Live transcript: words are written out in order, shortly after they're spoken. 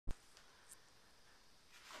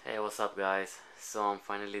What's up, guys? So I'm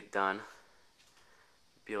finally done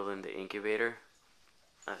building the incubator.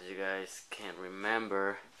 As you guys can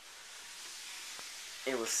remember,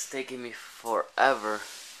 it was taking me forever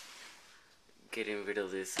getting rid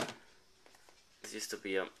of this. This used to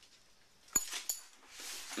be a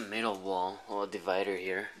middle wall or divider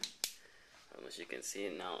here. As you can see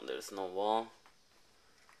now, there's no wall.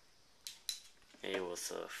 It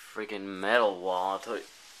was a freaking metal wall.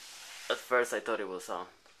 At first I thought it was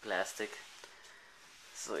plastic,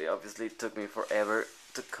 so it obviously took me forever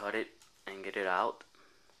to cut it and get it out,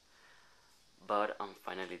 but I'm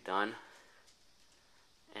finally done,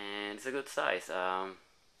 and it's a good size.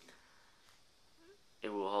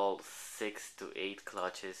 It will hold 6 to 8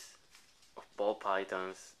 clutches of ball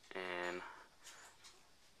pythons, and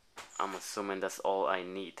I'm assuming that's all I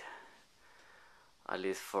need, at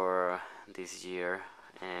least for this year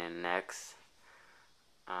and next.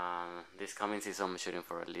 This coming season I'm shooting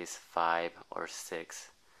for at least 5 or 6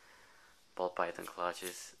 ball python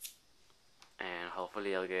clutches, and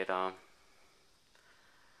hopefully I'll get to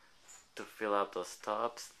fill up those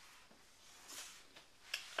tubs.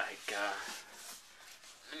 Let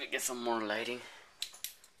me get some more lighting.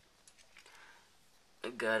 I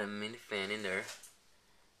got a mini fan in there.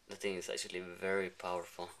 The thing is actually very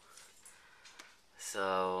powerful,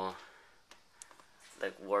 so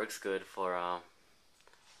that works good for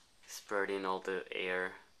spreading all the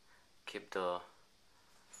air, keep the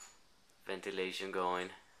ventilation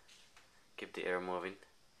going, keep the air moving.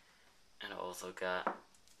 And I also got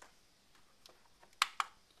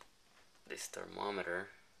this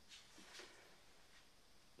thermometer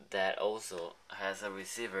that also has a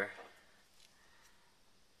receiver.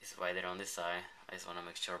 It's right there on this side. I just want to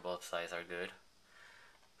make sure both sides are good,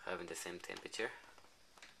 having the same temperature.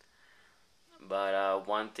 But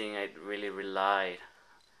one thing I really relied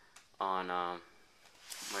on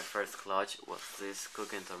my first clutch was this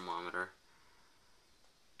cooking thermometer,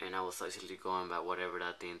 and I was actually going by whatever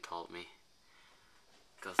that thing told me,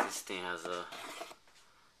 because this thing has a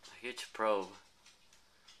huge probe.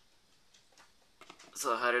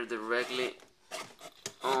 So I had it directly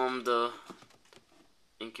on the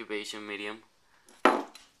incubation medium,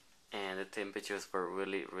 and the temperatures were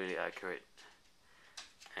really accurate.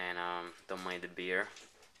 And don't mind the beer,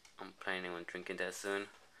 I'm planning on drinking that soon.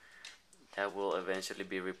 That will eventually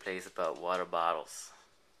be replaced by water bottles.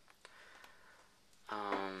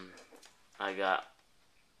 I got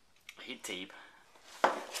heat tape.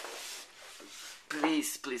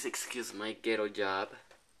 Please excuse my ghetto job,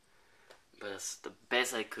 but it's the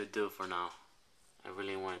best I could do for now. I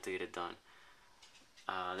really wanted to get it done.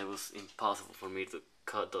 It was impossible for me to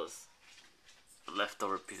cut those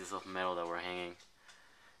leftover pieces of metal that were hanging,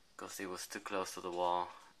 because it was too close to the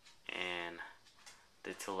wall, and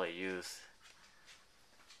the tool I used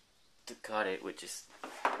to cut it, which is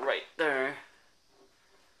right there,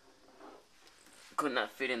 could not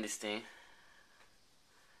fit in this thing.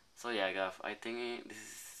 So yeah, I think this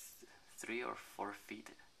is 3 or 4 feet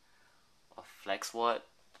of flex watt,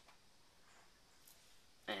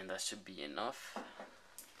 and that should be enough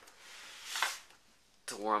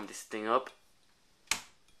to warm this thing up.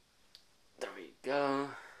 There we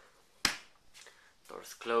go.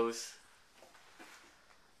 Doors closed.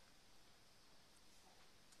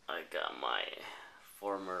 I got my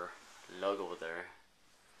former logo there,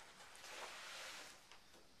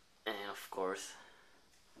 and of course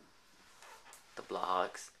the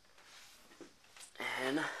blocks,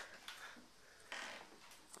 and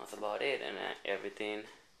that's about it. And everything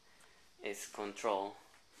is controlled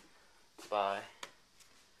by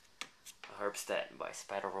Herbstat, by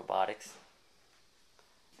Spider Robotics.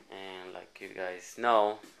 And like you guys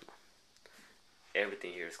know,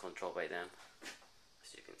 everything here is controlled by them.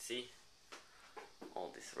 As you can see, all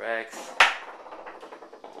these racks.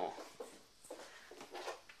 Oh.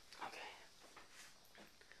 Okay.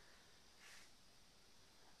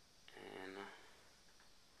 And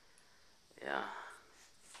yeah,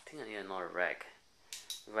 I think I need another rack.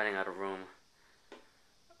 I'm running out of room.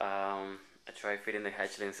 I tried feeding the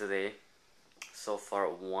hatchlings today. So far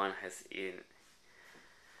one has eaten,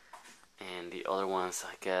 and the other ones,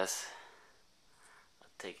 I guess, are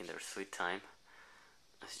taking their sweet time.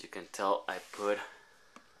 As you can tell, I put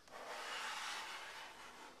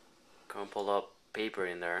crumpled up paper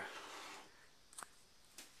in there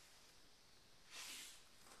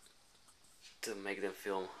to make them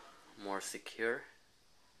feel more secure.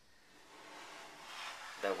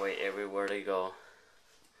 That way everywhere they go,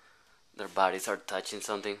 their bodies are touching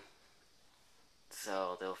something,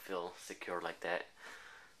 so they'll feel secure like that.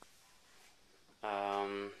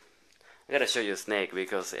 I gotta show you a snake,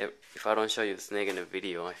 because if I don't show you a snake in a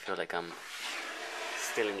video, I feel like I'm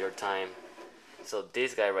stealing your time. So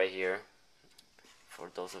this guy right here, for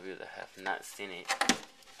those of you that have not seen it,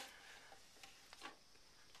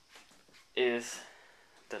 is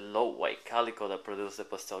the low white calico that produced the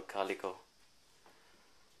Pastel Calico.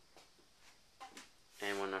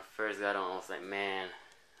 And when I first got him, I was like, man,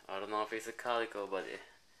 I don't know if it's a calico, but the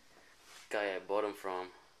guy I bought him from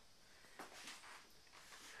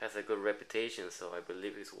has a good reputation, so I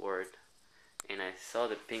believe his word. And I saw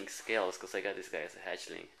the pink scales because I got this guy as a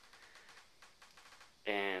hatchling.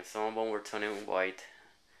 And some of them were turning white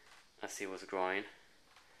as he was growing.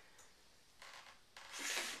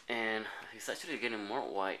 And he's actually getting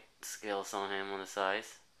more white scales on him on the sides.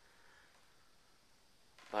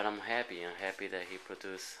 But I'm happy that he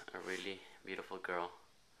produced a really beautiful girl,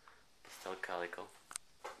 Pastel Calico.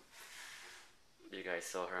 You guys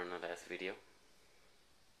saw her in the last video.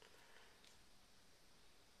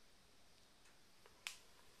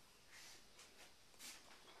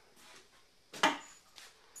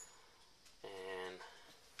 And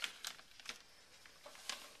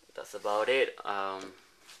that's about it. I'm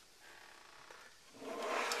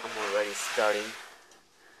already starting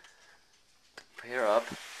to pair up.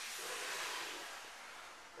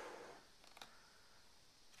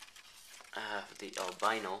 I have the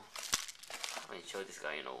albino. I haven't showed this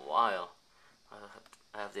guy in a while.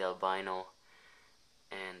 I have the albino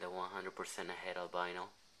and the 100% ahead albino.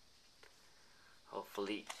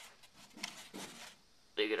 Hopefully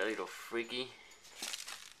they get a little freaky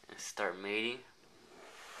and start mating.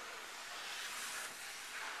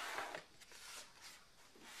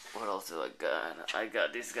 What else do I got? I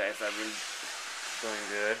got these guys that have been doing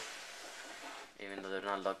good, even though they're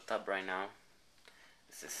not locked up right now.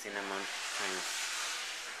 This is cinnamon times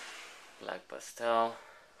black pastel,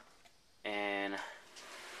 and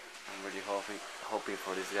I'm really hoping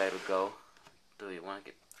for this guy to go. Do you want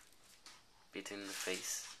to get bitten in the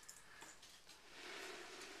face?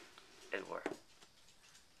 Edward,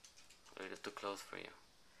 a little too close for you.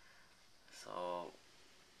 So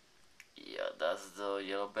yeah, that's the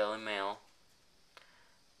yellow belly male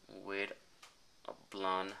with a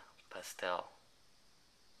blonde pastel.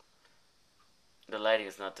 The lighting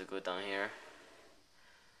is not too good down here,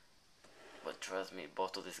 but trust me,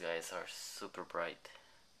 both of these guys are super bright.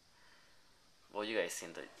 Well, you guys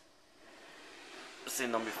seen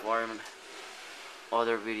them before in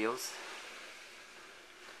other videos.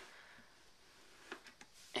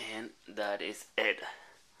 And that is it.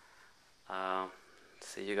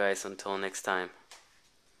 See you guys until next time.